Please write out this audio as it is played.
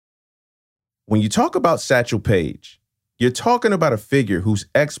When you talk about Satchel Paige, you're talking about a figure whose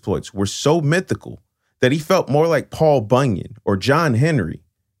exploits were so mythical that he felt more like Paul Bunyan or John Henry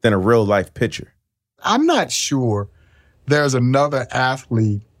than a real-life pitcher. I'm not sure there's another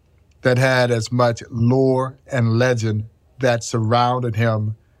athlete that had as much lore and legend that surrounded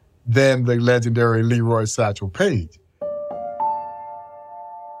him than the legendary Leroy Satchel Paige.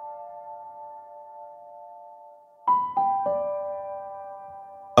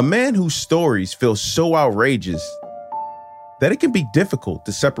 A man whose stories feel so outrageous that it can be difficult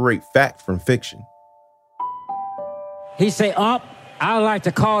to separate fact from fiction. He say, I like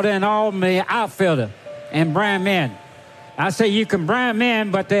to call in all my outfielder and bring 'em in. I say, you can bring 'em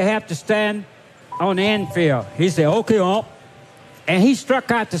in, but they have to stand on the infield. He said, okay, And he struck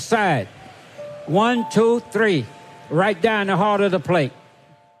out the side. 1, 2, 3, right down the heart of the plate.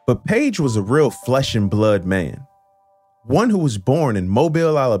 But Paige was a real flesh and blood man. One who was born in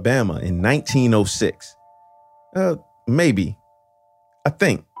Mobile, Alabama in 1906. Maybe. I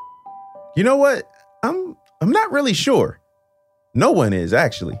think. You know what? I'm not really sure. No one is,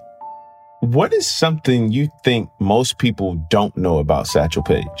 actually. What is something you think most people don't know about Satchel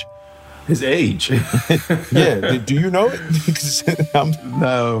Paige? His age. Yeah, do you know it?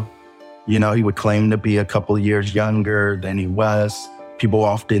 No. You know, he would claim to be a couple of years younger than he was. People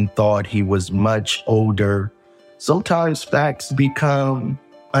often thought he was much older. Sometimes facts become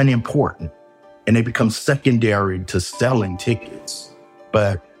unimportant and they become secondary to selling tickets.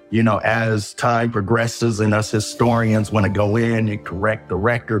 But, you know, as time progresses and us historians want to go in and correct the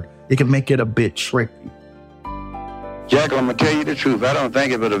record, it can make it a bit tricky. Jack, I'm going to tell you the truth. I don't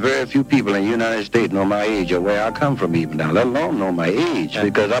think it but a very few people in the United States know my age or where I come from even now, let alone know my age,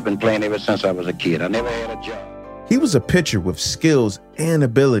 because I've been playing ever since I was a kid. I never had a job. He was a pitcher with skills and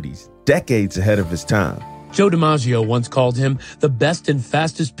abilities decades ahead of his time. Joe DiMaggio once called him the best and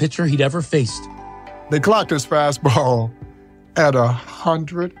fastest pitcher he'd ever faced. They clocked his fastball at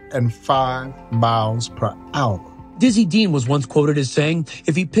 105 miles per hour. Dizzy Dean was once quoted as saying,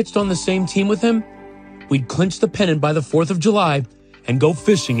 if he pitched on the same team with him, we'd clinch the pennant by the 4th of July and go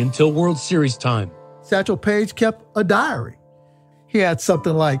fishing until World Series time. Satchel Paige kept a diary. He had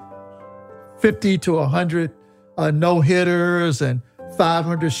something like 50 to 100 no-hitters and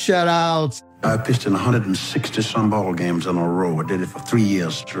 500 shutouts. I pitched in 160-some ball games in a row. I did it for 3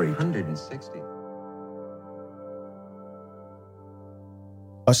 years straight. 160?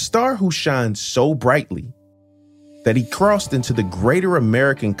 A star who shined so brightly that he crossed into the greater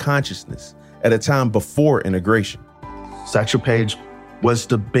American consciousness at a time before integration. Satchel Paige was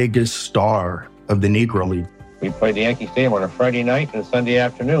the biggest star of the Negro League. We played the Yankee Stadium on a Friday night and a Sunday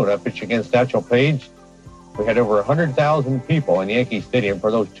afternoon. I pitched against Satchel Paige. We had over 100,000 people in Yankee Stadium for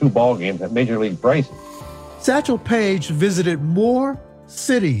those 2 ball games at Major League Bryson. Satchel Paige visited more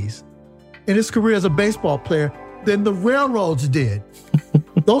cities in his career as a baseball player than the railroads did.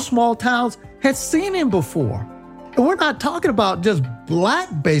 Those small towns had seen him before. And we're not talking about just black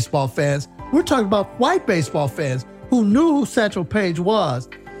baseball fans. We're talking about white baseball fans who knew who Satchel Paige was.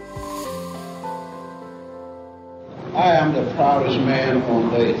 I am the proudest man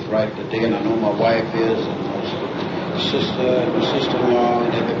on earth right today, and I know my wife is, and my sister-in-law,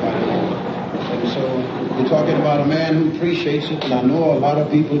 and everybody. And so we're talking about a man who appreciates it, and I know a lot of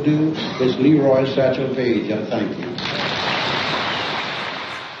people do. It's Leroy Satchel Paige. I thank you.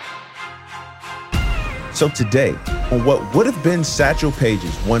 So today, on what would have been Satchel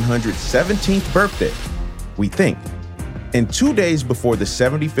Paige's 117th birthday, we think, and 2 days before the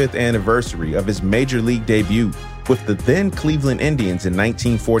 75th anniversary of his major league debut with the then Cleveland Indians in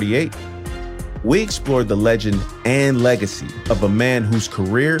 1948, we explored the legend and legacy of a man whose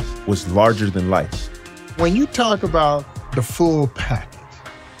career was larger than life. When you talk about the full package,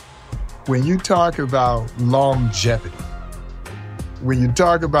 when you talk about longevity, when you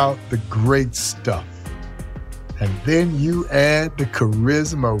talk about the great stuff, and then you add the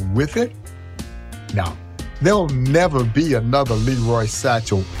charisma with it, now, there'll never be another Leroy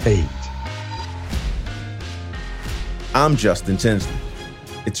Satchel Paige. I'm Justin Tinsley.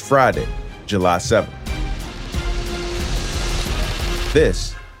 It's Friday, July 7th.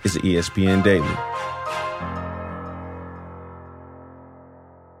 This is ESPN Daily.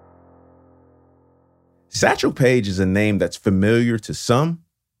 Satchel Paige is a name that's familiar to some,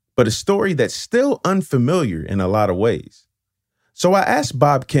 but a story that's still unfamiliar in a lot of ways. So I asked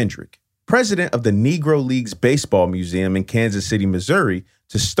Bob Kendrick, president of the Negro Leagues Baseball Museum in Kansas City, Missouri,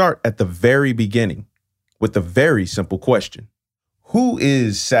 to start at the very beginning with a very simple question. Who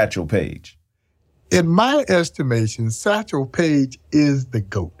is Satchel Paige? In my estimation, Satchel Paige is the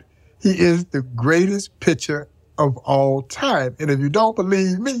GOAT. He is the greatest pitcher of all time. And if you don't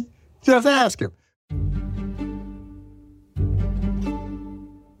believe me, Just ask him.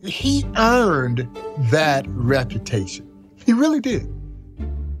 He earned that reputation. He really did.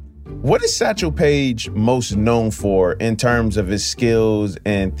 What is Satchel Paige most known for in terms of his skills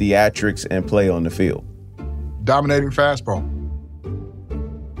and theatrics and play on the field? Dominating fastball.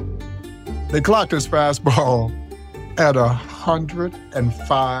 They clocked his fastball at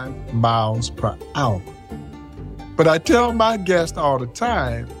 105 miles per hour. But I tell my guests all the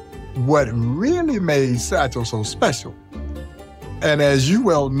time what really made Satchel so special. And as you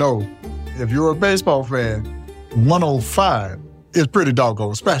well know, if you're a baseball fan, 105 is pretty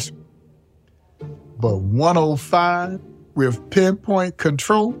doggone special. But 105 with pinpoint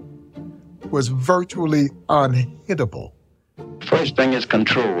control was virtually unhittable. First thing is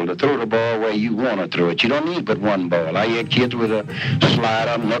control, to throw the ball where you want to throw it. You don't need but one ball. I hear kids with a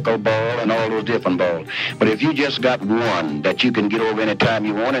slider, knuckleball, and all those different balls. But if you just got one that you can get over any time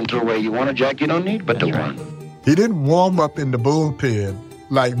you want and throw where you want to, Jack, you don't need but the one. He didn't warm up in the bullpen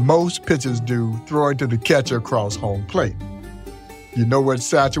like most pitchers do, throwing to the catcher across home plate. You know what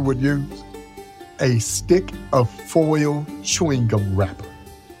Satchel would use? A stick of foil chewing gum wrapper.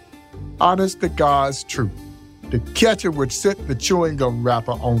 Honest to God's truth, the catcher would sit the chewing gum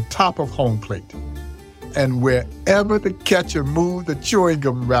wrapper on top of home plate. And wherever the catcher moved the chewing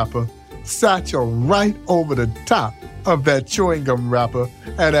gum wrapper, Satchel right over the top of that chewing gum wrapper.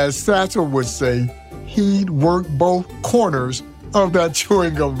 And as Satchel would say, he'd work both corners of that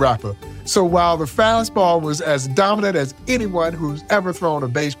chewing gum wrapper. So while the fastball was as dominant as anyone who's ever thrown a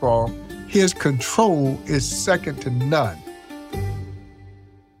baseball, his control is second to none.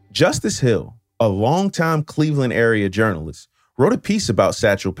 Justice Hill, a longtime Cleveland area journalist, wrote a piece about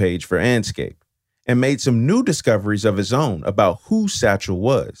Satchel Paige for Anscape and made some new discoveries of his own about who Satchel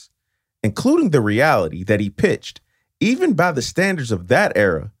was, including the reality that he pitched, even by the standards of that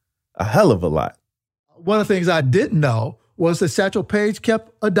era, a hell of a lot. One of the things I didn't know was that Satchel Paige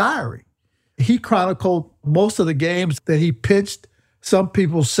kept a diary. He chronicled most of the games that he pitched. Some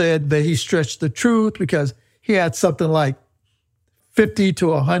people said that he stretched the truth because he had something like 50 to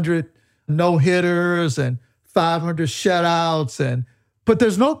 100 no-hitters and 500 shutouts. But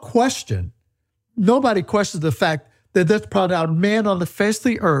there's no question, nobody questions the fact that there's probably not a man on the face of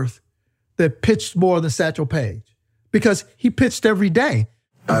the earth that pitched more than Satchel Paige because he pitched every day.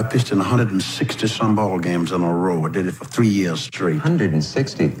 I pitched in 160-some ball games in a row. I did it for 3 years straight.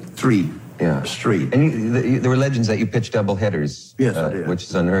 160? 3 straight. And there were legends that you pitched double headers, yes, I did. Which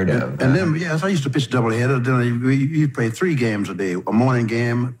is unheard of. And then, yes, I used to pitch double headers. Then you play 3 games a day, a morning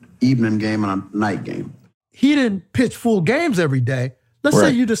game, evening game, and a night game. He didn't pitch full games every day. Let's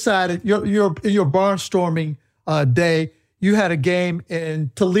say you decided you're in your barnstorming day, you had a game in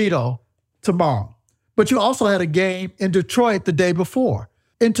Toledo tomorrow, but you also had a game in Detroit the day before.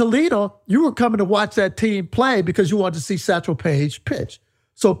 In Toledo, you were coming to watch that team play because you wanted to see Satchel Paige pitch.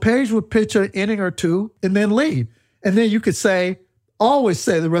 So Paige would pitch an inning or two and then leave. And then you could always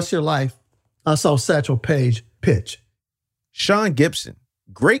say the rest of your life, I saw Satchel Paige pitch. Sean Gibson,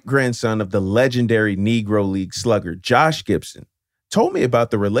 great-grandson of the legendary Negro League slugger Josh Gibson, told me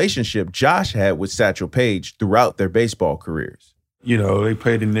about the relationship Josh had with Satchel Paige throughout their baseball careers. You know, they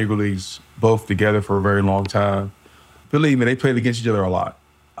played in Negro Leagues both together for a very long time. Believe me, they played against each other a lot.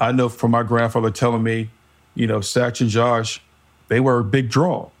 I know from my grandfather telling me, you know, Satch and Josh, they were a big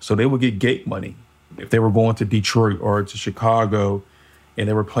draw. So they would get gate money. If they were going to Detroit or to Chicago and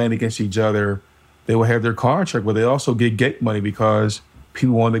they were playing against each other, they would have their contract, but they also get gate money because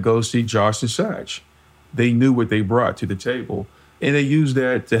people wanted to go see Josh and Satch. They knew what they brought to the table. And they used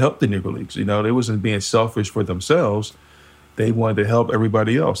that to help the Negro Leagues. You know, they wasn't being selfish for themselves. They wanted to help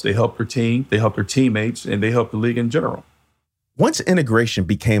everybody else. They helped their team, they helped their teammates, and they helped the league in general. Once integration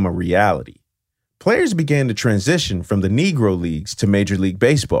became a reality, players began to transition from the Negro Leagues to Major League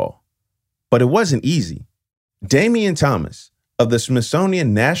Baseball. But it wasn't easy. Damian Thomas of the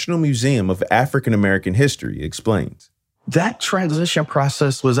Smithsonian National Museum of African American History explains. That transition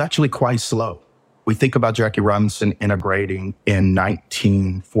process was actually quite slow. We think about Jackie Robinson integrating in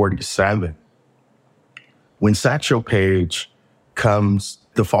 1947. When Satchel Paige comes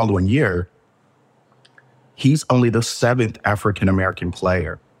the following year, he's only the 7th African-American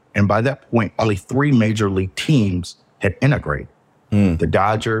player. And by that point, only 3 major league teams had integrated. The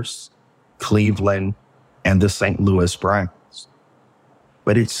Dodgers, Cleveland, and the St. Louis Browns.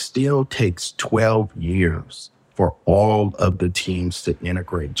 But it still takes 12 years for all of the teams to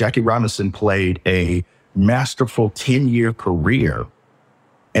integrate. Jackie Robinson played a masterful 10-year career,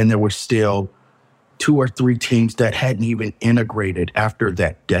 and there were still 2 or 3 teams that hadn't even integrated after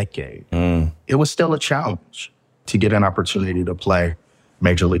that decade. It was still a challenge to get an opportunity to play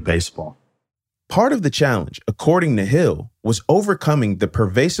Major League Baseball. Part of the challenge, according to Hill, was overcoming the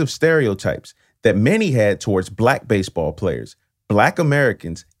pervasive stereotypes that many had towards Black baseball players, Black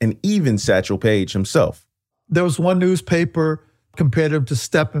Americans, and even Satchel Paige himself. There was one newspaper compared him to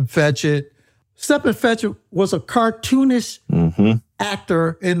Stephen Fetchit. Stephen Fetchit was a cartoonish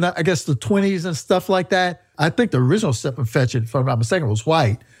actor in, the 20s and stuff like that. I think the original Stephen Fetchit, if I'm not mistaken, was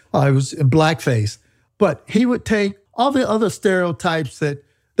white. He was in blackface. But he would take all the other stereotypes that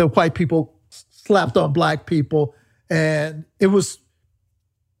the white people slapped on Black people, and it was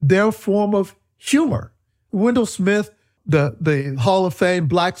their form of humor. Wendell Smith, the Hall of Fame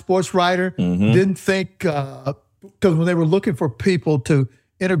Black sports writer, didn't think, because when they were looking for people to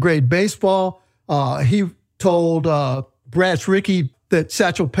integrate baseball, he told Branch Rickey that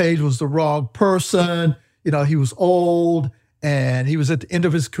Satchel Paige was the wrong person. He was old and he was at the end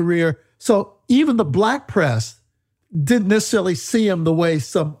of his career. So even the Black press didn't necessarily see him the way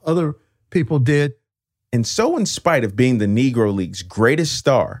some other people did. And so in spite of being the Negro League's greatest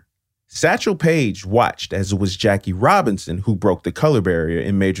star, Satchel Paige watched as it was Jackie Robinson who broke the color barrier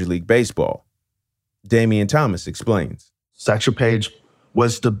in Major League Baseball. Damian Thomas explains. Satchel Paige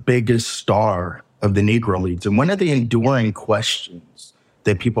was the biggest star of the Negro Leagues. And one of the enduring questions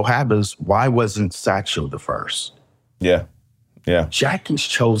that people have is, why wasn't Satchel the first? Yeah. Jackie's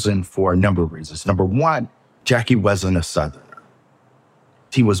chosen for a number of reasons. Number one, Jackie wasn't a Southerner.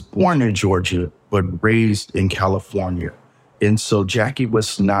 He was born in Georgia, but raised in California. And so Jackie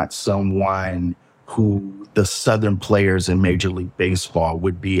was not someone who the Southern players in Major League Baseball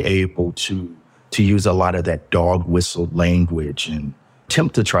would be able to use a lot of that dog whistle language and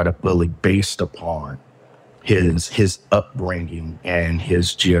attempt to try to bully based upon his upbringing and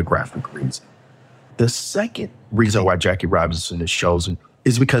his geographic reason. The second reason why Jackie Robinson is chosen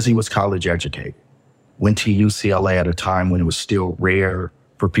is because he was college educated. Went to UCLA at a time when it was still rare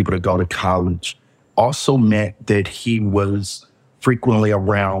for people to go to college. Also meant that he was frequently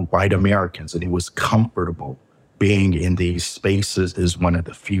around white Americans and he was comfortable being in these spaces as one of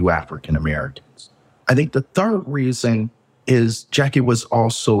the few African Americans. I think the third reason is Jackie was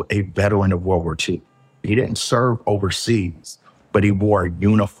also a veteran of World War II. He didn't serve overseas, but he wore a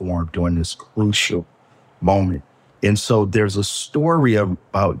uniform during this crucial moment. And so there's a story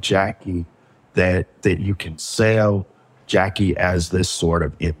about Jackie that you can sell Jackie as this sort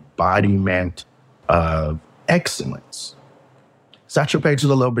of embodiment of excellence. Satchel Paige is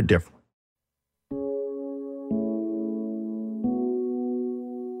a little bit different.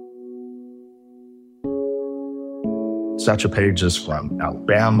 Satchel Paige is from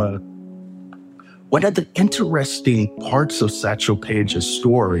Alabama. One of the interesting parts of Satchel Paige's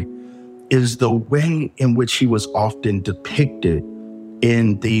story is the way in which he was often depicted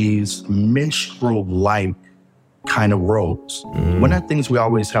in these minstrel-like kind of roles. One of the things we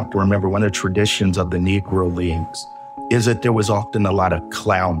always have to remember, one of the traditions of the Negro Leagues, is that there was often a lot of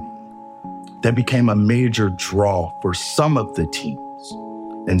clowning that became a major draw for some of the teams.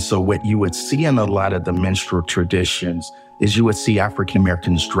 And so what you would see in a lot of the minstrel traditions is you would see African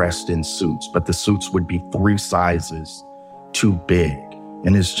Americans dressed in suits, but the suits would be 3 sizes too big.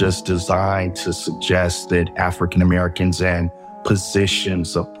 And it's just designed to suggest that African Americans in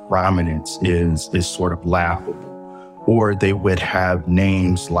positions of prominence is sort of laughable. Or they would have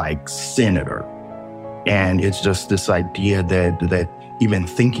names like senator. And it's just this idea that even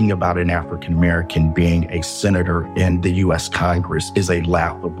thinking about an African American being a senator in the US Congress is a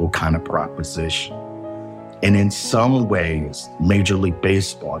laughable kind of proposition. And in some ways, Major League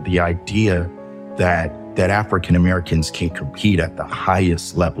Baseball, the idea that African Americans can compete at the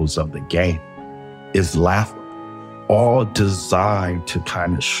highest levels of the game is laughable, all designed to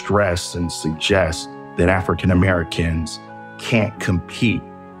kind of stress and suggest that African Americans can't compete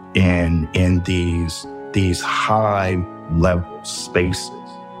in these high level spaces.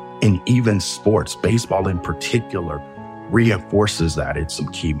 And even sports, baseball in particular, reinforces that at some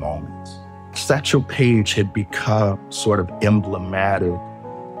key moments. Satchel Paige had become sort of emblematic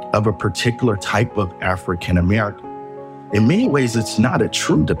of a particular type of African American. In many ways, it's not a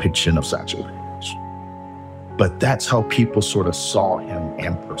true depiction of Satchel Paige, but that's how people sort of saw him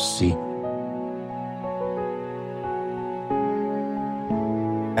and perceived him.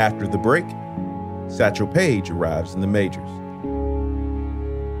 After the break, Satchel Paige arrives in the majors.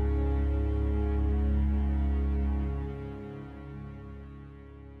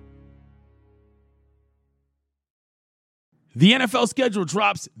 The NFL schedule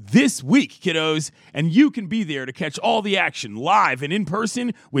drops this week, kiddos, and you can be there to catch all the action live and in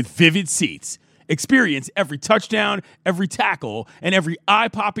person with Vivid Seats. Experience every touchdown, every tackle, and every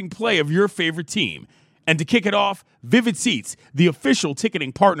eye-popping play of your favorite team. And to kick it off, Vivid Seats, the official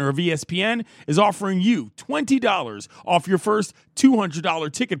ticketing partner of ESPN, is offering you $20 off your first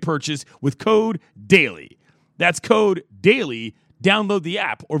 $200 ticket purchase with code DAILY. That's code DAILY. Download the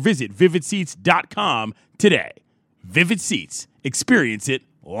app or visit vividseats.com today. Vivid Seats. Experience it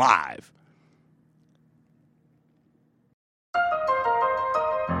live.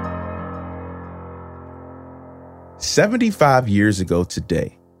 "75 years ago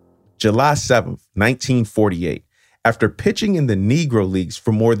today, July 7th, 1948, after pitching in the Negro Leagues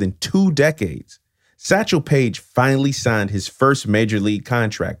for more than 2 decades, Satchel Paige finally signed his first major league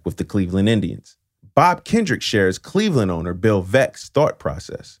contract with the Cleveland Indians. Bob Kendrick shares Cleveland owner Bill Veeck's thought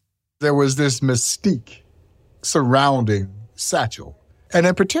process. There was this mystique surrounding Satchel, and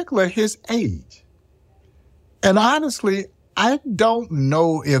in particular, his age. And honestly, I don't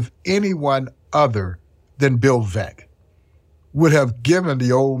know if anyone other than Bill Veeck would have given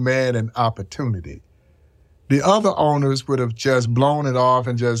the old man an opportunity. The other owners would have just blown it off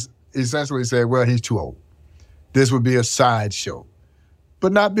and just essentially said, well, he's too old. This would be a sideshow.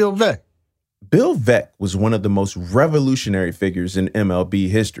 But not Bill Veeck. Bill Veeck was one of the most revolutionary figures in MLB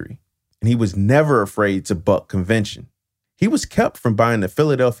history, and he was never afraid to buck convention. He was kept from buying the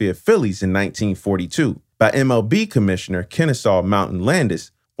Philadelphia Phillies in 1942 by MLB Commissioner Kennesaw Mountain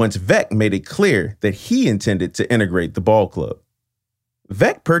Landis once Veeck made it clear that he intended to integrate the ball club.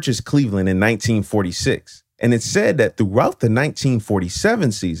 Veeck purchased Cleveland in 1946, and it's said that throughout the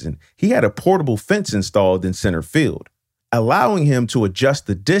 1947 season, he had a portable fence installed in center field, allowing him to adjust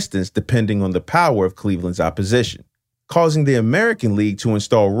the distance depending on the power of Cleveland's opposition, causing the American League to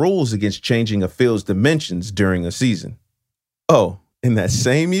install rules against changing a field's dimensions during a season. Oh, in that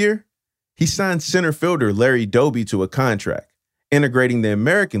same year, he signed center fielder Larry Doby to a contract, integrating the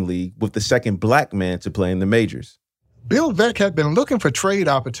American League with the second black man to play in the majors. Bill Veeck had been looking for trade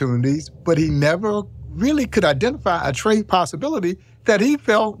opportunities, but he never really could identify a trade possibility that he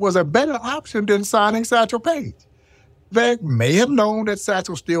felt was a better option than signing Satchel Paige. Veeck may have known that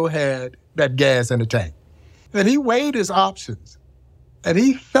Satchel still had that gas in the tank, and he weighed his options, and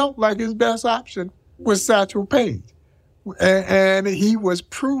he felt like his best option was Satchel Paige, and he was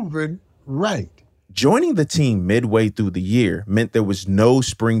proven right. Joining the team midway through the year meant there was no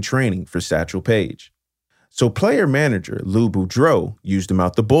spring training for Satchel Paige. So player manager Lou Boudreau used him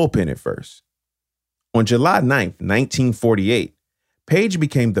out the bullpen at first. On July 9th, 1948, Paige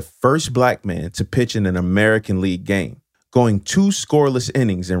became the first black man to pitch in an American League game, going 2 scoreless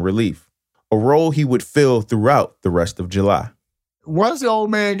innings in relief, a role he would fill throughout the rest of July. Once the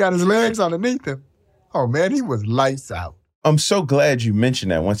old man got his legs underneath him, oh man, he was lights out. I'm so glad you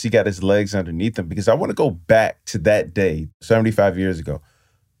mentioned that once he got his legs underneath him, because I want to go back to that day, 75 years ago.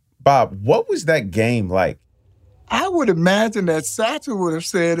 Bob, what was that game like? I would imagine that Satchel would have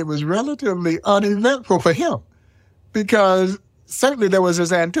said it was relatively uneventful for him, because certainly there was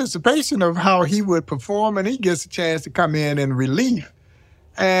this anticipation of how he would perform, and he gets a chance to come in relief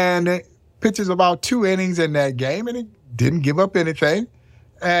and pitches about 2 innings in that game, and he didn't give up anything.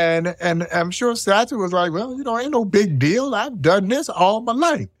 And I'm sure Satchel was like, well, ain't no big deal. I've done this all my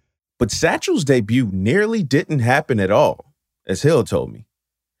life. But Satchel's debut nearly didn't happen at all, as Hill told me,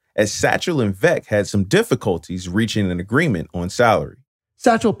 as Satchel and Veeck had some difficulties reaching an agreement on salary.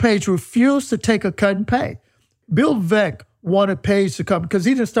 Satchel Paige refused to take a cut in pay. Bill Veeck wanted Paige to come because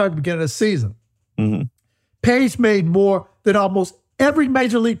he didn't start at the beginning of the season. Mm-hmm. Paige made more than almost every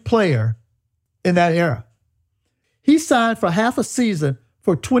major league player in that era. He signed for half a season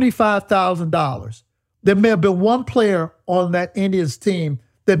for $25,000. There may have been one player on that Indians team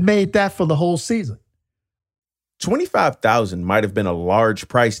that made that for the whole season. $25,000 might have been a large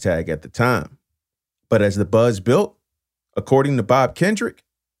price tag at the time. But as the buzz built, according to Bob Kendrick,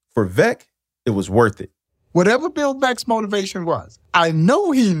 for Veeck, it was worth it. Whatever Bill Veeck's motivation was, I know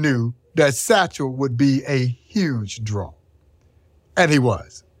he knew that Satchel would be a huge draw. And he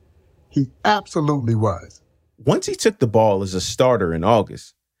was. He absolutely was. Once he took the ball as a starter in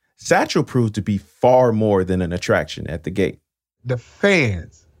August, Satchel proved to be far more than an attraction at the gate. The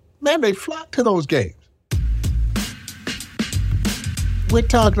fans, man, they flocked to those games. We're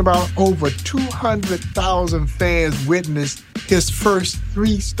talking about over 200,000 fans witnessed his first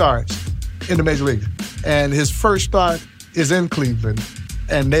 3 starts in the Major League. And his first start is in Cleveland,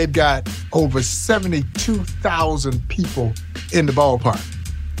 and they've got over 72,000 people in the ballpark.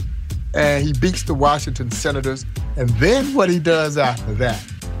 And he beats the Washington Senators. And then what he does after that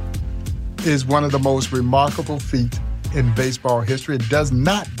is one of the most remarkable feats in baseball history. It does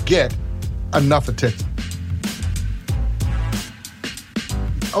not get enough attention.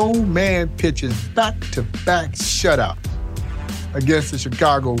 The old man pitches back-to-back shutouts against the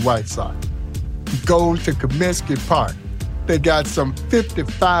Chicago White Sox. He goes to Comiskey Park. They got some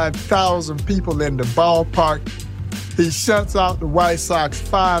 55,000 people in the ballpark. He shuts out the White Sox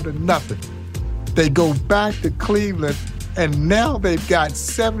 5-0. They go back to Cleveland, and now they've got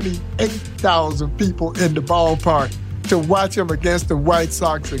 78,000 people in the ballpark to watch him against the White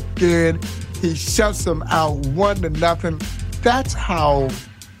Sox again. He shuts them out 1-0. That's how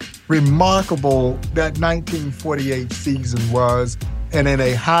remarkable that 1948 season was, and in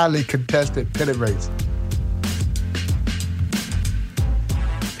a highly contested pennant race.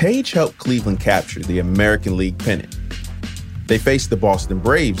 Paige helped Cleveland capture the American League pennant. They faced the Boston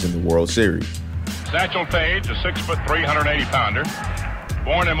Braves in the World Series. Satchel Paige, a 6'3", 180-pounder,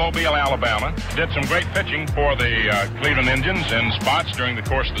 born in Mobile, Alabama, did some great pitching for the Cleveland Indians in spots during the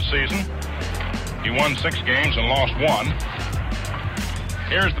course of the season. He won 6 games and lost 1.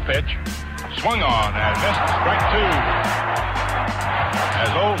 Here's the pitch. Swung on and missed. Strike 2. As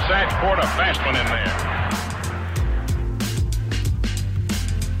old Satch poured a fast one in there.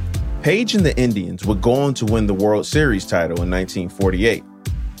 Paige and the Indians would go on to win the World Series title in 1948,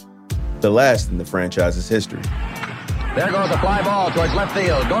 the last in the franchise's history. There goes a fly ball towards left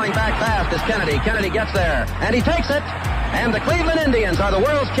field. Going back fast is Kennedy. Kennedy gets there, and he takes it. And the Cleveland Indians are the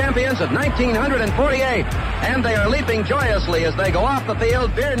world's champions of 1948. And they are leaping joyously as they go off the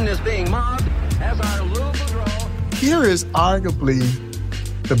field. Bearden is being mobbed as our Lou Boudreau. Here is arguably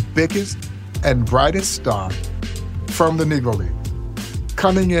the biggest and brightest star from the Negro League,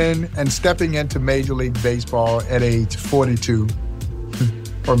 coming in and stepping into Major League Baseball at age 42,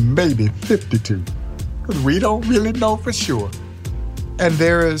 or maybe 52, because we don't really know for sure. And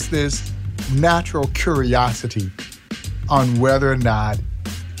there is this natural curiosity on whether or not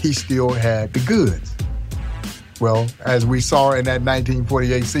he still had the goods. Well, as we saw in that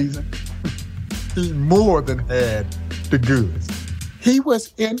 1948 season, he more than had the goods. He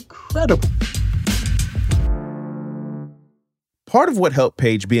was incredible. Part of what helped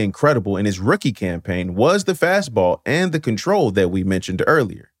Paige be incredible in his rookie campaign was the fastball and the control that we mentioned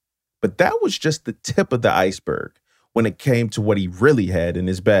earlier. But that was just the tip of the iceberg when it came to what he really had in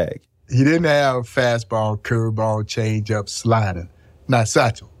his bag. He didn't have fastball, curveball, changeup, slider. Not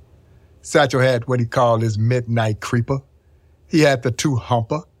Satchel. Satchel had what he called his midnight creeper. He had the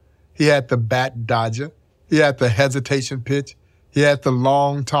two-humper. He had the bat dodger. He had the hesitation pitch. He had the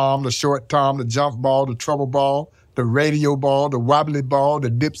long tom, the short tom, the jump ball, the trouble ball, the radio ball, the wobbly ball, the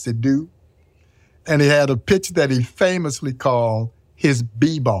dipsy-do. And he had a pitch that he famously called his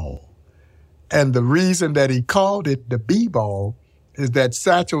B-ball. And the reason that he called it the B-ball is that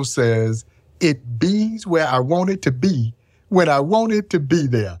Satchel says, it bees where I want it to be, when I want it to be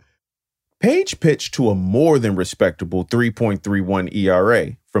there. Paige pitched to a more than respectable 3.31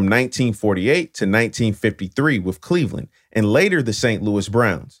 ERA from 1948 to 1953 with Cleveland and later the St. Louis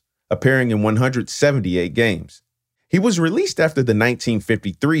Browns, appearing in 178 games. He was released after the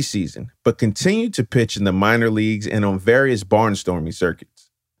 1953 season, but continued to pitch in the minor leagues and on various barnstorming circuits.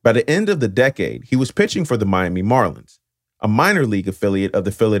 By the end of the decade, he was pitching for the Miami Marlins, a minor league affiliate of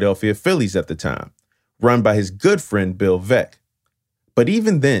the Philadelphia Phillies at the time, run by his good friend Bill Veeck. But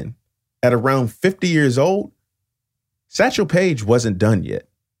even then, at around 50 years old, Satchel Paige wasn't done yet.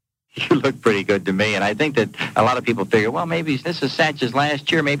 You look pretty good to me, and I think that a lot of people figure, well, maybe this is Satch's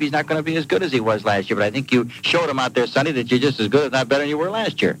last year. Maybe he's not going to be as good as he was last year. But I think you showed him out there Sunday that you're just as good, if not better, than you were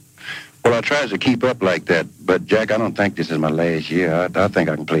last year. Well, I tries to keep up like that. But, Jack, I don't think this is my last year. I think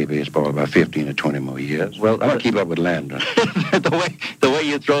I can play baseball about 15 or 20 more years. Well, I'm going to keep up with Landon. the way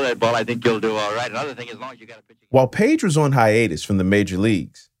you throw that ball, I think you'll do all right. Another thing, as long as you got a pitch. While Paige was on hiatus from the major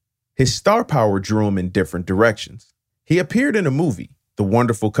leagues, his star power drew him in different directions. He appeared in a movie, The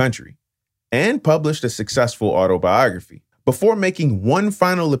Wonderful Country, and published a successful autobiography before making one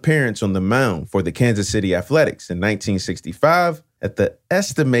final appearance on the mound for the Kansas City Athletics in 1965 at the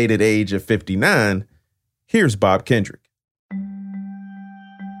estimated age of 59. Here's Bob Kendrick.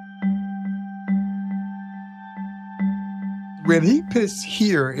 When he pitched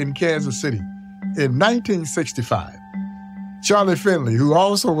here in Kansas City in 1965, Charlie Finley, who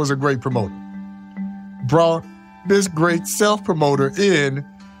also was a great promoter, brought this great self-promoter in,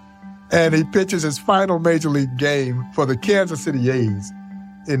 and he pitches his final major league game for the Kansas City A's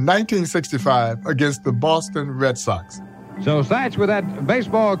in 1965 against the Boston Red Sox. So Satch, with that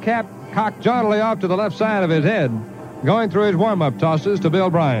baseball cap cocked jauntily off to the left side of his head, going through his warm-up tosses to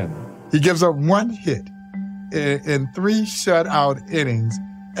Bill Bryan. He gives up one hit in 3 shutout innings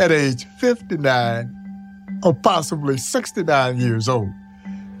at age 59 or possibly 69 years old.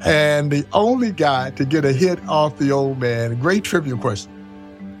 And the only guy to get a hit off the old man, great trivia question,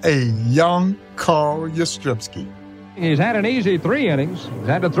 a young Carl Yastrzemski. He's had an easy 3 innings. He's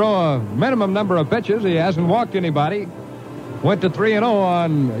had to throw a minimum number of pitches. He hasn't walked anybody. Went to 3-0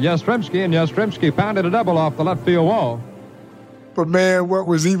 on Yastrzemski, and Yastrzemski pounded a double off the left field wall. But, man, what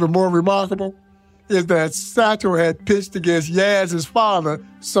was even more remarkable is that Satchel had pitched against Yaz's father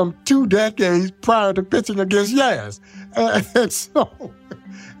some 2 decades prior to pitching against Yaz.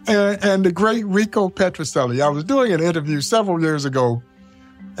 And the great Rico Petrocelli. I was doing an interview several years ago,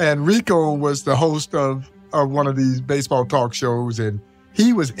 and Rico was the host of one of these baseball talk shows, and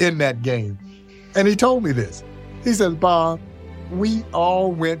he was in that game. And he told me this. He says, Bob, we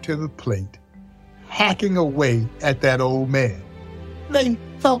all went to the plate hacking away at that old man. They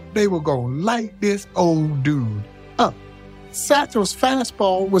thought they were going to light this old dude up. Satchel's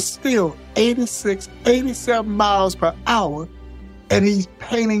fastball was still 86, 87 miles per hour, and he's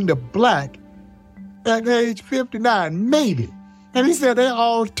painting the black at age 59, maybe. And he said they're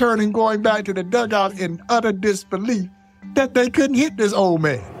all turning, going back to the dugout in utter disbelief that they couldn't hit this old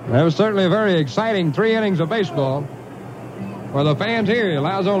man. That was certainly a very exciting 3 innings of baseball. For the fans here, he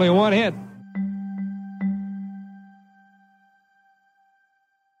allows only 1 hit.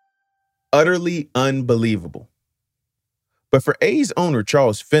 Utterly unbelievable. But for A's owner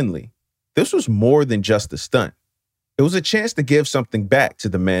Charles Finley, this was more than just a stunt. It was a chance to give something back to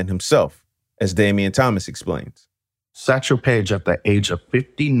the man himself, as Damian Thomas explains. Satchel Paige, at the age of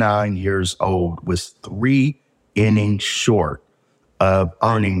 59 years old, was 3 innings short of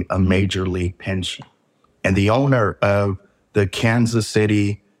earning a major league pension. And the owner of the Kansas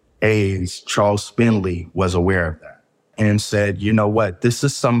City A's, Charles Finley, was aware of that and said, you know what, this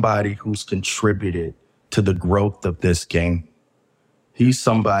is somebody who's contributed to the growth of this game. He's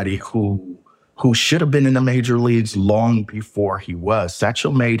somebody who should have been in the major leagues long before he was.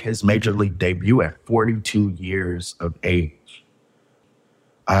 Satchel made his major league debut at 42 years of age.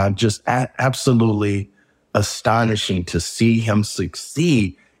 Just absolutely astonishing to see him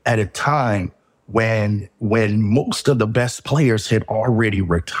succeed at a time when most of the best players had already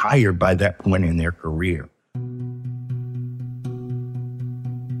retired by that point in their career.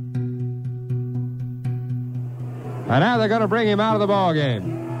 And now they're going to bring him out of the ball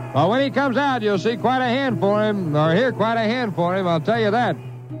game. Well, when he comes out, you'll see quite a hand for him, or hear quite a hand for him, I'll tell you that.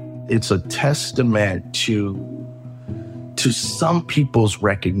 It's a testament to some people's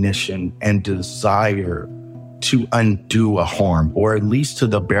recognition and desire to undo a harm, or at least to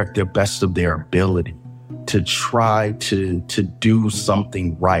the best of their ability, to try to do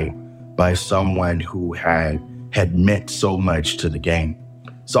something right by someone who had meant so much to the game.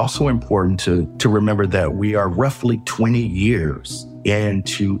 It's also important to remember that we are roughly 20 years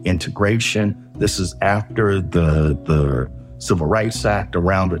into integration. This is after the Civil Rights Act,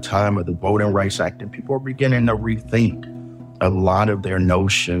 around the time of the Voting Rights Act, and people are beginning to rethink a lot of their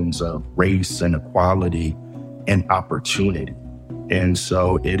notions of race and equality and opportunity. And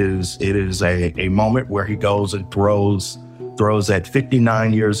so it is a moment where he goes and throws at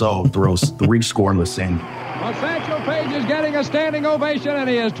 59 years old, throws 3 scoreless innings. Well, Satchel Paige is getting a standing ovation, and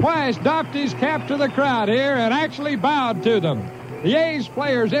he has twice doffed his cap to the crowd here and actually bowed to them. The A's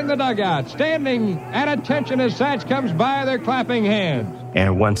players in the dugout, standing at attention as Satch comes by, they're clapping hands.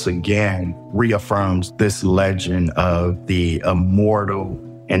 And once again, reaffirms this legend of the immortal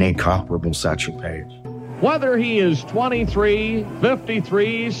and incomparable Satchel Paige. Whether he is 23,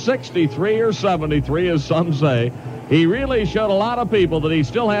 53, 63, or 73, as some say, he really showed a lot of people that he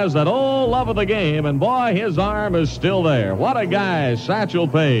still has that old love of the game, and boy, his arm is still there. What a guy, Satchel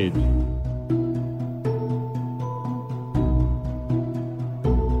Paige.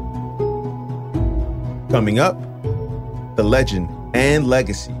 Coming up, the legend and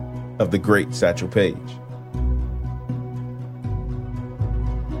legacy of the great Satchel Paige.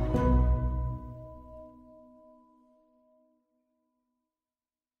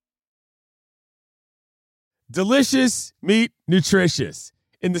 Delicious, meat, nutritious.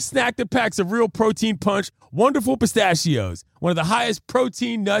 In the snack that packs a real protein punch, Wonderful Pistachios, one of the highest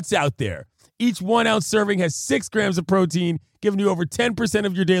protein nuts out there. Each 1 ounce serving has 6 grams of protein, giving you over 10%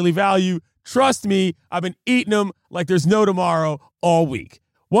 of your daily value. Trust me, I've been eating them like there's no tomorrow all week.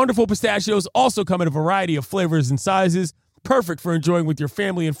 Wonderful Pistachios also come in a variety of flavors and sizes, perfect for enjoying with your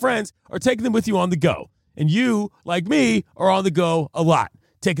family and friends or taking them with you on the go. And you, like me, are on the go a lot.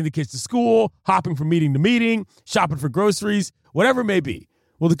 Taking the kids to school, hopping from meeting to meeting, shopping for groceries, whatever it may be.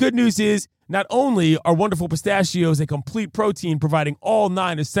 Well, the good news is not only are Wonderful Pistachios a complete protein providing all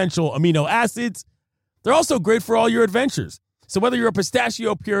 9 essential amino acids, they're also great for all your adventures. So whether you're a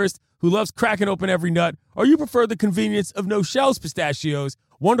pistachio purist who loves cracking open every nut, or you prefer the convenience of no-shells pistachios,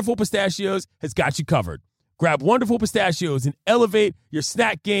 Wonderful Pistachios has got you covered. Grab Wonderful Pistachios and elevate your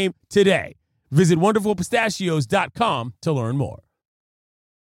snack game today. Visit WonderfulPistachios.com to learn more.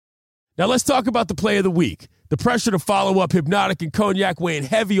 Now let's talk about the play of the week. The pressure to follow up Hypnotic and Cognac weighing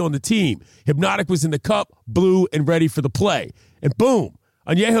heavy on the team. Hypnotic was in the cup, blue, and ready for the play. And boom,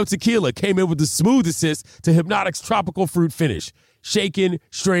 Añejo Tequila came in with the smooth assist to Hypnotic's tropical fruit finish. Shaken,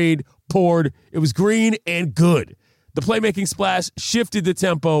 strained, poured. It was green and good. The playmaking splash shifted the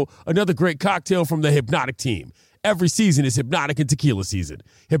tempo. Another great cocktail from the Hypnotic team. Every season is Hypnotic and Tequila season.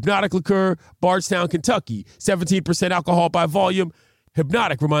 Hypnotic Liqueur, Bardstown, Kentucky, 17% alcohol by volume.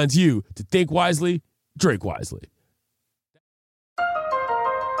 Hypnotic reminds you to think wisely, drink wisely.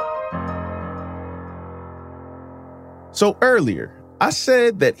 So earlier, I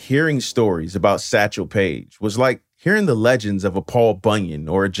said that hearing stories about Satchel Paige was like hearing the legends of a Paul Bunyan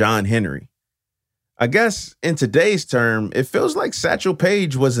or a John Henry. I guess in today's term, it feels like Satchel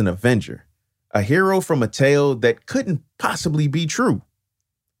Paige was an Avenger, a hero from a tale that couldn't possibly be true.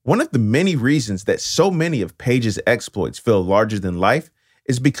 One of the many reasons that so many of Paige's exploits feel larger than life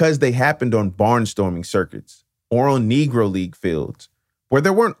is because they happened on barnstorming circuits or on Negro League fields, where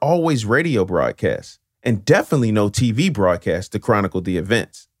there weren't always radio broadcasts and definitely no TV broadcasts to chronicle the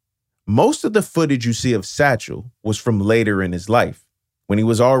events. Most of the footage you see of Satchel was from later in his life, when he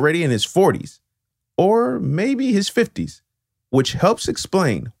was already in his 40s, or maybe his 50s, which helps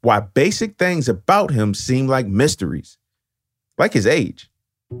explain why basic things about him seem like mysteries, like his age.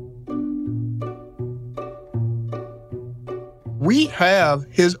 We have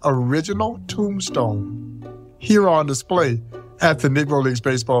his original tombstone here on display at the Negro Leagues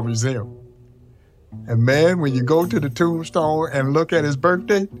Baseball Museum. And man, when you go to the tombstone and look at his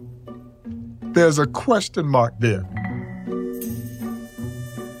birthday, there's a question mark there.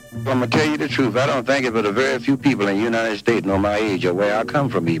 I'm going to tell you the truth. I don't think it but a very few people in the United States know my age or where I come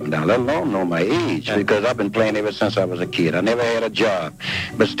from even now, let alone know my age, because I've been playing ever since I was a kid. I never had a job.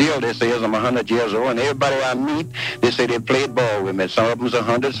 But still, they say I'm 100 years old, and everybody I meet, they say they played ball with me. Some of them's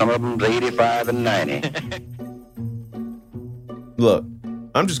 100, some of them's 85 and 90. Look,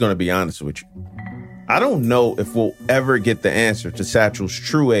 I'm just going to be honest with you. I don't know if we'll ever get the answer to Satchel's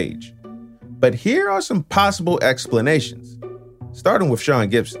true age. But here are some possible explanations, starting with Sean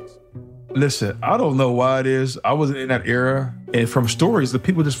Gibson's. Listen, I don't know why it is. I wasn't in that era. And from stories, the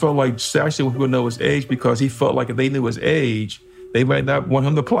people just felt like Satchel would know his age because he felt like if they knew his age, they might not want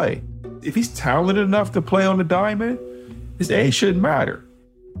him to play. If he's talented enough to play on the diamond, his age shouldn't matter.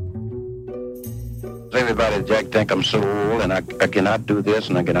 Everybody, Jack, think I'm so old and I cannot do this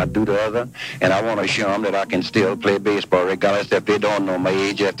and I cannot do the other. And I want to show them that I can still play baseball regardless if they don't know my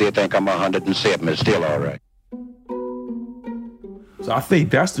age. If they think I'm 107, it's still all right. So I think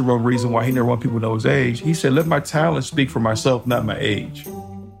that's the real reason why he never wanted people to know his age. He said, let my talent speak for myself, not my age.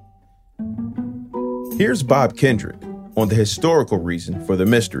 Here's Bob Kendrick on the historical reason for the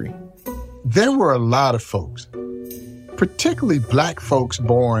mystery. There were a lot of folks, particularly black folks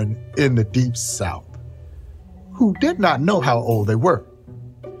born in the Deep South, who did not know how old they were.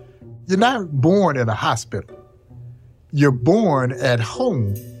 You're not born in a hospital. You're born at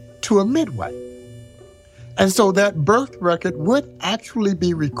home to a midwife. And so that birth record would actually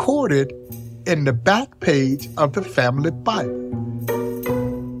be recorded in the back page of the family Bible.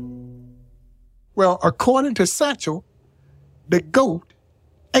 Well, according to Satchel, the goat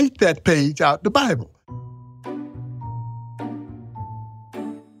ate that page out the Bible.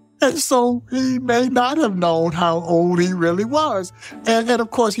 And so he may not have known how old he really was. And of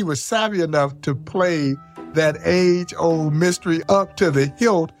course, he was savvy enough to play that age-old mystery up to the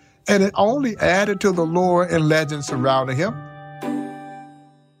hilt, and it only added to the lore and legend surrounding him.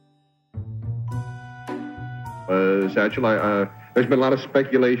 Satchel, there's been a lot of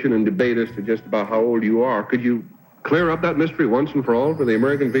speculation and debate as to just about how old you are. Could you clear up that mystery once and for all for the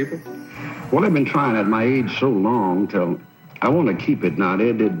American people? Well, I've been trying at my age so long till I want to keep it now.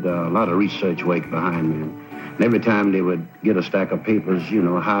 They did a lot of research work behind me. And every time they would get a stack of papers,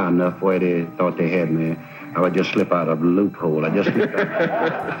 high enough where they thought they had me, I would just slip out of a loophole.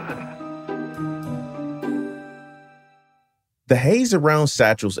 The haze around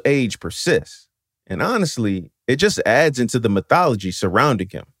Satchel's age persists. And honestly, it just adds into the mythology surrounding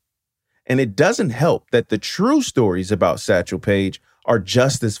him. And it doesn't help that the true stories about Satchel Paige are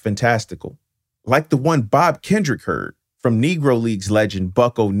just as fantastical, like the one Bob Kendrick heard from Negro Leagues legend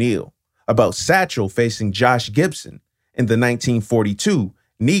Buck O'Neil about Satchel facing Josh Gibson in the 1942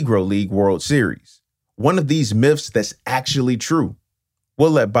 Negro League World Series. One of these myths that's actually true.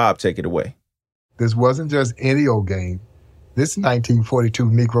 We'll let Bob take it away. This wasn't just any old game. This 1942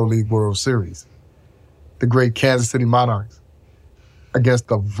 Negro League World Series. The great Kansas City Monarchs against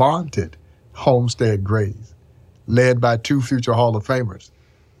the vaunted Homestead Grays, led by two future Hall of Famers,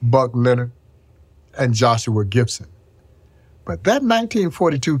 Buck Leonard and Joshua Gibson. But that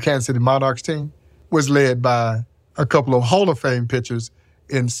 1942 Kansas City Monarchs team was led by a couple of Hall of Fame pitchers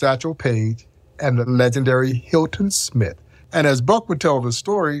in Satchel Paige and the legendary Hilton Smith. And as Buck would tell the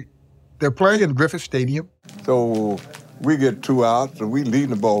story, they're playing in Griffith Stadium. So we get 2 outs, and we lead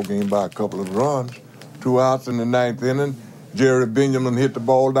the ball game by a couple of runs. 2 outs in the 9th inning. Jerry Benjamin hit the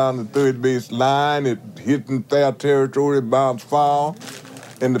ball down the third base line. It hit in foul territory, bounced foul.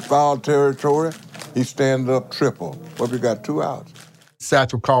 In the foul territory, he stands up triple. Well, we got 2 outs.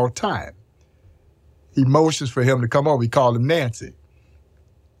 Satchel called time. He motions for him to come over. He called him Nancy.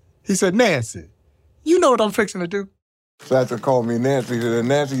 He said, Nancy, you know what I'm fixing to do? Satchel called me Nancy. He said,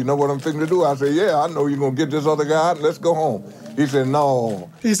 Nancy, you know what I'm fixing to do? I said, yeah, I know you're going to get this other guy out and let's go home. He said, no.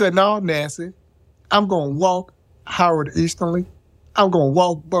 He said, no, Nancy, I'm going to walk Howard Easterly, I'm going to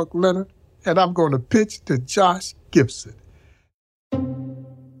walk Buck Leonard, and I'm going to pitch to Josh Gibson.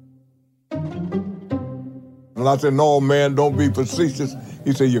 And I said, no, man, don't be facetious.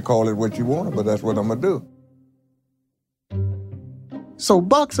 He said, you call it what you want, but that's what I'm going to do. So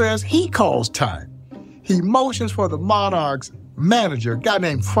Buck says he calls time. He motions for the Monarchs manager, a guy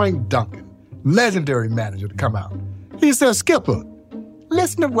named Frank Duncan, legendary manager, to come out. He says, Skipper,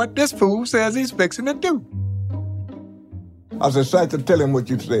 listen to what this fool says he's fixing to do. I said, Satchel, tell him what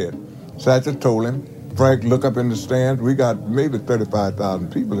you said. Satchel told him, Frank, look up in the stands. We got maybe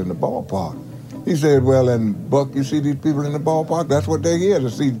 35,000 people in the ballpark. He said, well, and Buck, you see these people in the ballpark? That's what they're here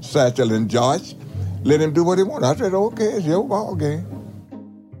to see, Satchel and Josh. Let him do what he wants. I said, okay, it's your ball game.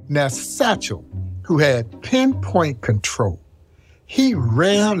 Now, Satchel, who had pinpoint control, he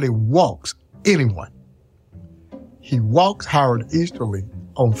rarely walks anyone. He walks Howard Easterly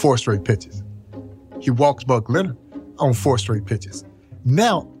on 4 straight pitches. He walks Buck Leonard on 4 straight pitches.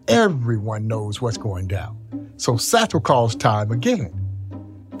 Now everyone knows what's going down. So Satchel calls time again.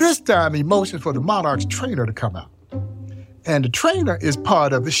 This time he motions for the Monarchs trainer to come out. And the trainer is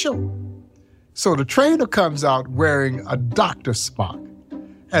part of the show. So the trainer comes out wearing a doctor's smock.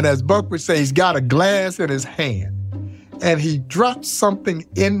 And as Buck would say, he's got a glass in his hand. And he drops something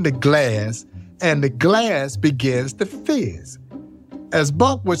in the glass, and the glass begins to fizz. As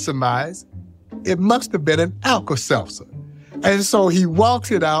Buck would surmise, it must have been an Alka-Seltzer. And so he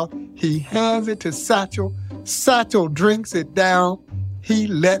walks it out, he hands it to Satchel. Satchel drinks it down, he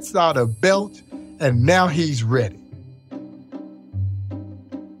lets out a belch, and now he's ready.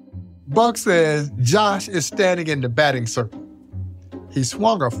 Buck says Josh is standing in the batting circle. He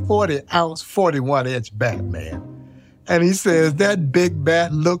swung a 40-ounce, 41-inch bat, man. And he says that big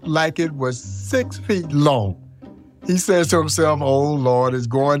bat looked like it was 6 feet long. He says to himself, oh, Lord, it's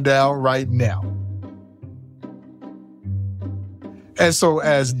going down right now. And so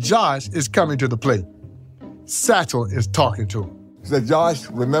as Josh is coming to the plate, Satchel is talking to him. He said, Josh,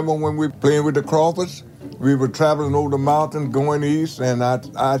 remember when we were playing with the Crawfords? We were traveling over the mountains going east, and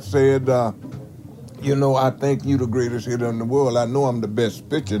I said, you know, I think you're the greatest hitter in the world. I know I'm the best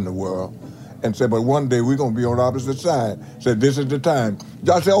pitcher in the world. And said, but one day we're going to be on the opposite side. Said, this is the time.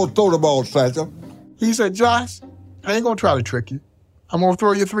 Josh said, oh, throw the ball, Satchel. He said, Josh, I ain't going to try to trick you. I'm going to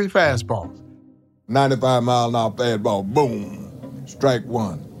throw you 3 fastballs. 95-mile-an-hour fastball, boom, strike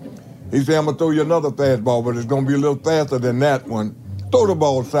 1. He said, I'm going to throw you another fastball, but it's going to be a little faster than that one. Throw the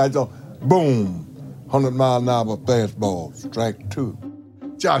ball, Satchel, boom, 100-mile-an-hour fastball, strike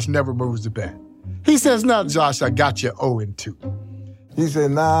 2. Josh never moves the bat. He says, now, Josh, I got you 0-2. He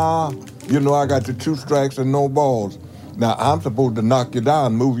said, nah, you know, I got you 2 strikes and no balls. Now, I'm supposed to knock you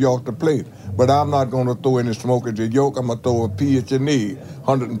down, move you off the plate, but I'm not going to throw any smoke at your yoke. I'm going to throw a pea at your knee,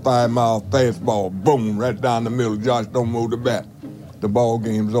 105-mile fastball, boom, right down the middle. Josh, don't move the bat. The ball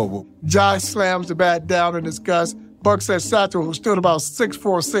game's over. Josh slams the bat down in disgust. Buck said Satchel, who stood about 6'4",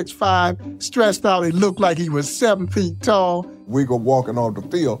 6'5", stressed out, he looked like he was 7 feet tall. We go walking off the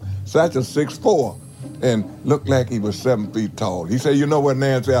field. Satchel's 6'4", and looked like he was 7 feet tall. He said, you know what,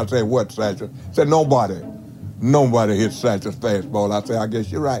 Nancy? I said, what, Satchel? He said, nobody hit Satchel's fastball. I said, I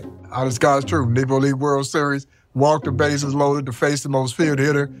guess you're right. Honest God's truth. Negro League World Series, walked the bases loaded to face the most feared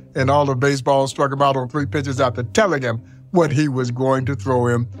hitter, and all the baseball struck him out on 3 pitches after telling him what he was going to throw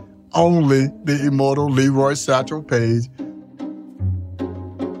him. Only the immortal Leroy Satchel Paige.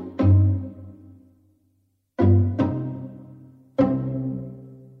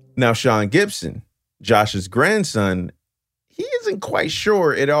 Now, Sean Gibson, Josh's grandson, he isn't quite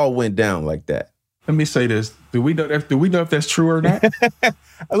sure it all went down like that. Let me say this. Do we know if that's true or not?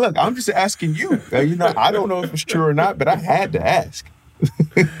 Look, I'm just asking you. You know, I don't know if it's true or not, but I had to ask.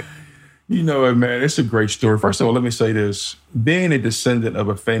 You know what, man? It's a great story. First of all, let me say this. Being a descendant of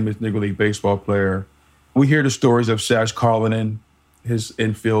a famous Negro League baseball player, we hear the stories of Satch calling in his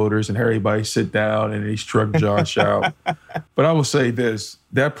infielders and everybody sit down and he struck Josh out. But I will say this,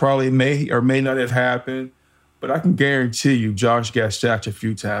 that probably may or may not have happened, but I can guarantee you Josh got sacked a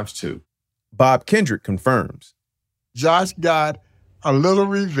few times too. Bob Kendrick confirms. Josh got a little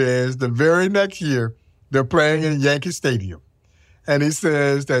revenge the very next year. They're playing in Yankee Stadium. And he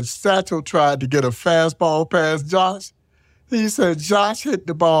says that Satchel tried to get a fastball past Josh. He said Josh hit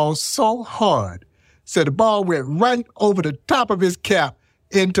the ball so hard, said the ball went right over the top of his cap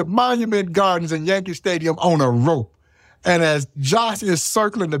into Monument Gardens in Yankee Stadium on a rope. And as Josh is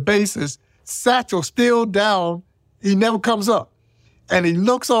circling the bases, Satchel still down, he never comes up. And he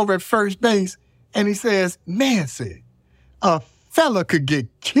looks over at first base and he says, Nancy, a fella could get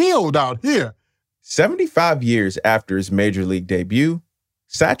killed out here. 75 years after his major league debut,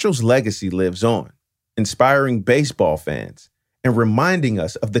 Satchel's legacy lives on, inspiring baseball fans and reminding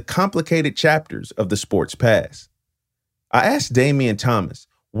us of the complicated chapters of the sport's past. I asked Damian Thomas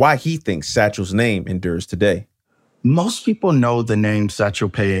why he thinks Satchel's name endures today. Most people know the name Satchel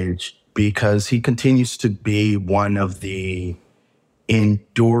Paige because he continues to be one of the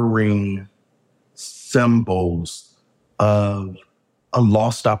enduring symbols of a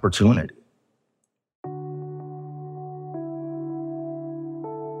lost opportunity.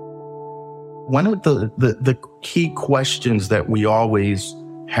 One of the key questions that we always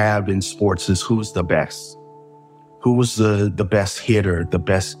have in sports is who's the best? Who was the best hitter, the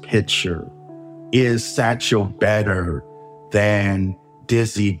best pitcher? Is Satchel better than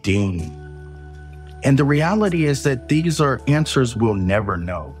Dizzy Dean? And the reality is that these are answers we'll never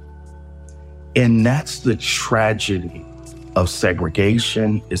know. And that's the tragedy of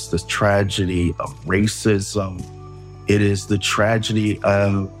segregation. It's the tragedy of racism. It is the tragedy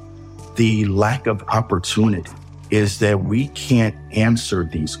of the lack of opportunity, is that we can't answer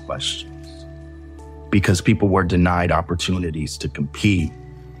these questions because people were denied opportunities to compete,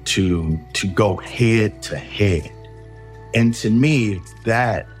 to go head to head. And to me,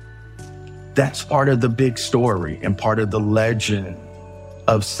 that's part of the big story and part of the legend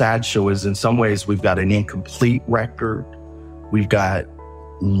of Satchel is in some ways we've got an incomplete record. We've got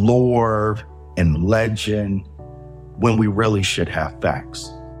lore and legend when we really should have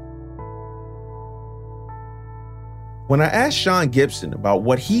facts. When I asked Sean Gibson about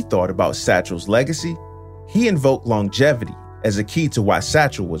what he thought about Satchel's legacy, he invoked longevity as a key to why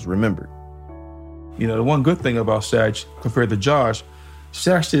Satchel was remembered. You know, the one good thing about Satch compared to Josh,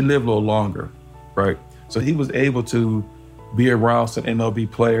 Satch did live a little longer, right? So he was able to be around some MLB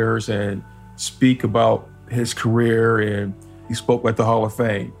players and speak about his career, and he spoke at the Hall of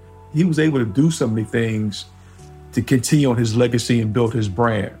Fame. He was able to do so many things to continue on his legacy and build his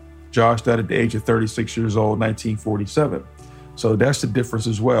brand. Josh died at the age of 36 years old, 1947. So that's the difference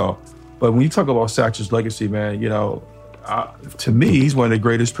as well. But when you talk about Satchel's legacy, man, you know, to me, he's one of the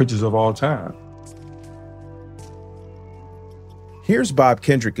greatest pitchers of all time. Here's Bob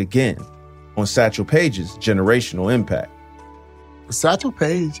Kendrick again on Satchel Paige's generational impact. Satchel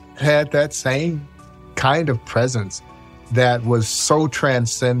Paige had that same kind of presence that was so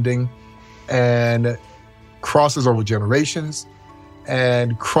transcending and crosses over generations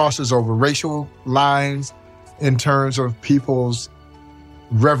and crosses over racial lines in terms of people's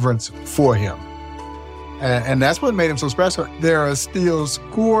reverence for him. And that's what made him so special. There are still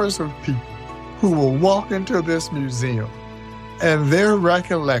scores of people who will walk into this museum and their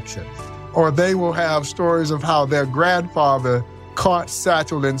recollections, or they will have stories of how their grandfather caught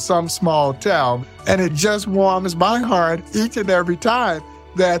Satchel in some small town. And it just warms my heart each and every time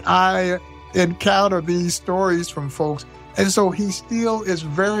that I encounter these stories from folks. And so he still is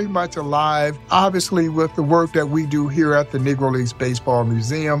very much alive, obviously with the work that we do here at the Negro Leagues Baseball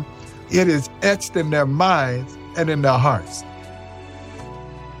Museum. It is etched in their minds and in their hearts.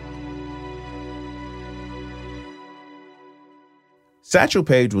 Satchel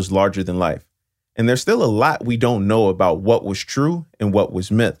Paige was larger than life, and there's still a lot we don't know about what was true and what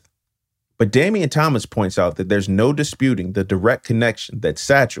was myth. But Damian Thomas points out that there's no disputing the direct connection that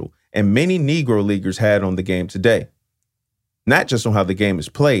Satchel and many Negro Leaguers had on the game today. Not just on how the game is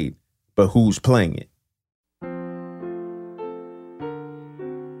played, but who's playing it.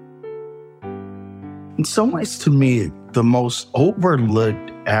 In some ways, to me, the most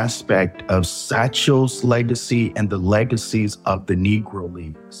overlooked aspect of Satchel's legacy and the legacies of the Negro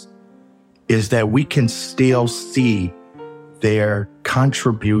Leagues is that we can still see their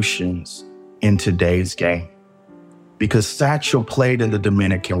contributions in today's game. Because Satchel played in the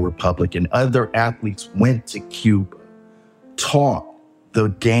Dominican Republic and other athletes went to Cuba, taught the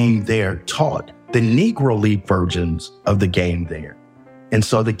game there, taught the Negro League versions of the game there. And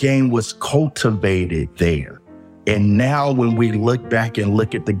so the game was cultivated there. And now when we look back and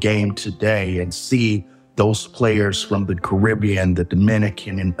look at the game today and see those players from the Caribbean, the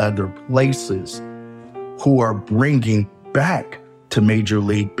Dominican, and other places who are bringing back to Major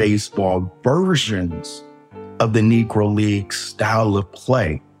League Baseball versions of the Negro League style of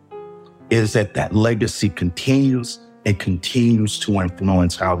play, is that legacy continues and continues to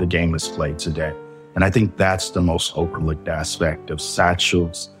influence how the game is played today. And I think that's the most overlooked aspect of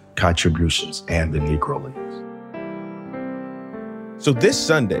Satchel's contributions and the Negro Leagues. So this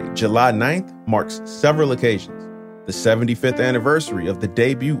Sunday, July 9th, marks several occasions. The 75th anniversary of the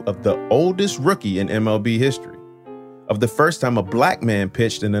debut of the oldest rookie in MLB history, of the first time a black man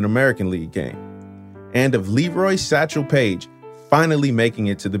pitched in an American League game, and of Leroy Satchel Paige finally making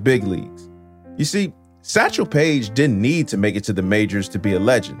it to the big leagues. You see, Satchel Paige didn't need to make it to the majors to be a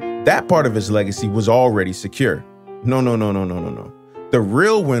legend. That part of his legacy was already secure. No. The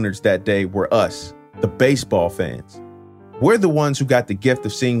real winners that day were us, the baseball fans. We're the ones who got the gift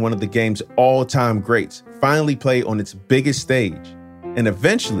of seeing one of the game's all-time greats finally play on its biggest stage and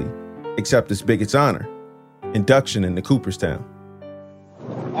eventually accept its biggest honor, induction into Cooperstown.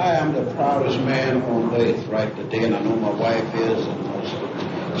 I am the proudest man on earth right today, and I know my wife is, and my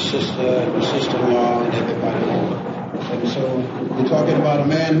sister-in-law, and everybody. And so we're talking about a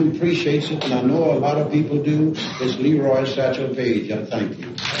man who appreciates it, and I know a lot of people do. It's Leroy Satchel Paige. I thank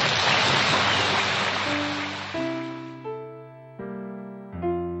you.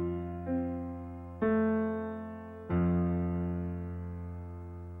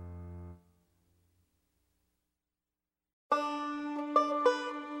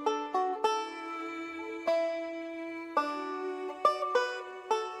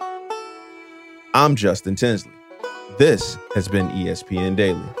 I'm Justin Tinsley. This has been ESPN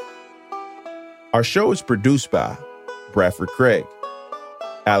Daily. Our show is produced by Bradford Craig,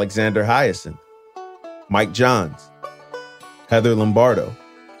 Alexander Hyacinth, Mike Johns, Heather Lombardo,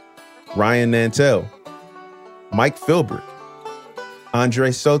 Ryan Nantel, Mike Philbrick,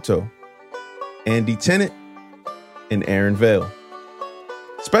 Andre Soto, Andy Tennant, and Aaron Vale.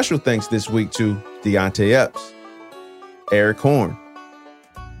 Special thanks this week to Deontay Epps, Eric Horn,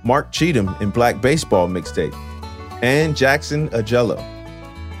 Mark Cheatham in Black Baseball Mixtape, and Jackson Agello.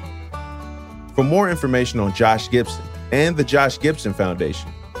 For more information on Josh Gibson and the Josh Gibson Foundation,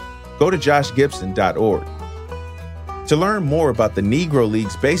 go to joshgibson.org. To learn more about the Negro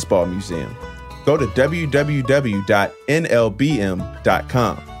Leagues Baseball Museum, go to www.nlbm.com.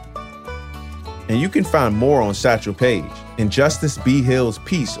 And you can find more on Satchel Paige in Justice B. Hill's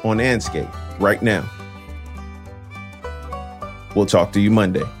piece on Anscape right now. We'll talk to you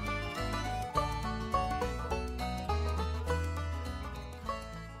Monday.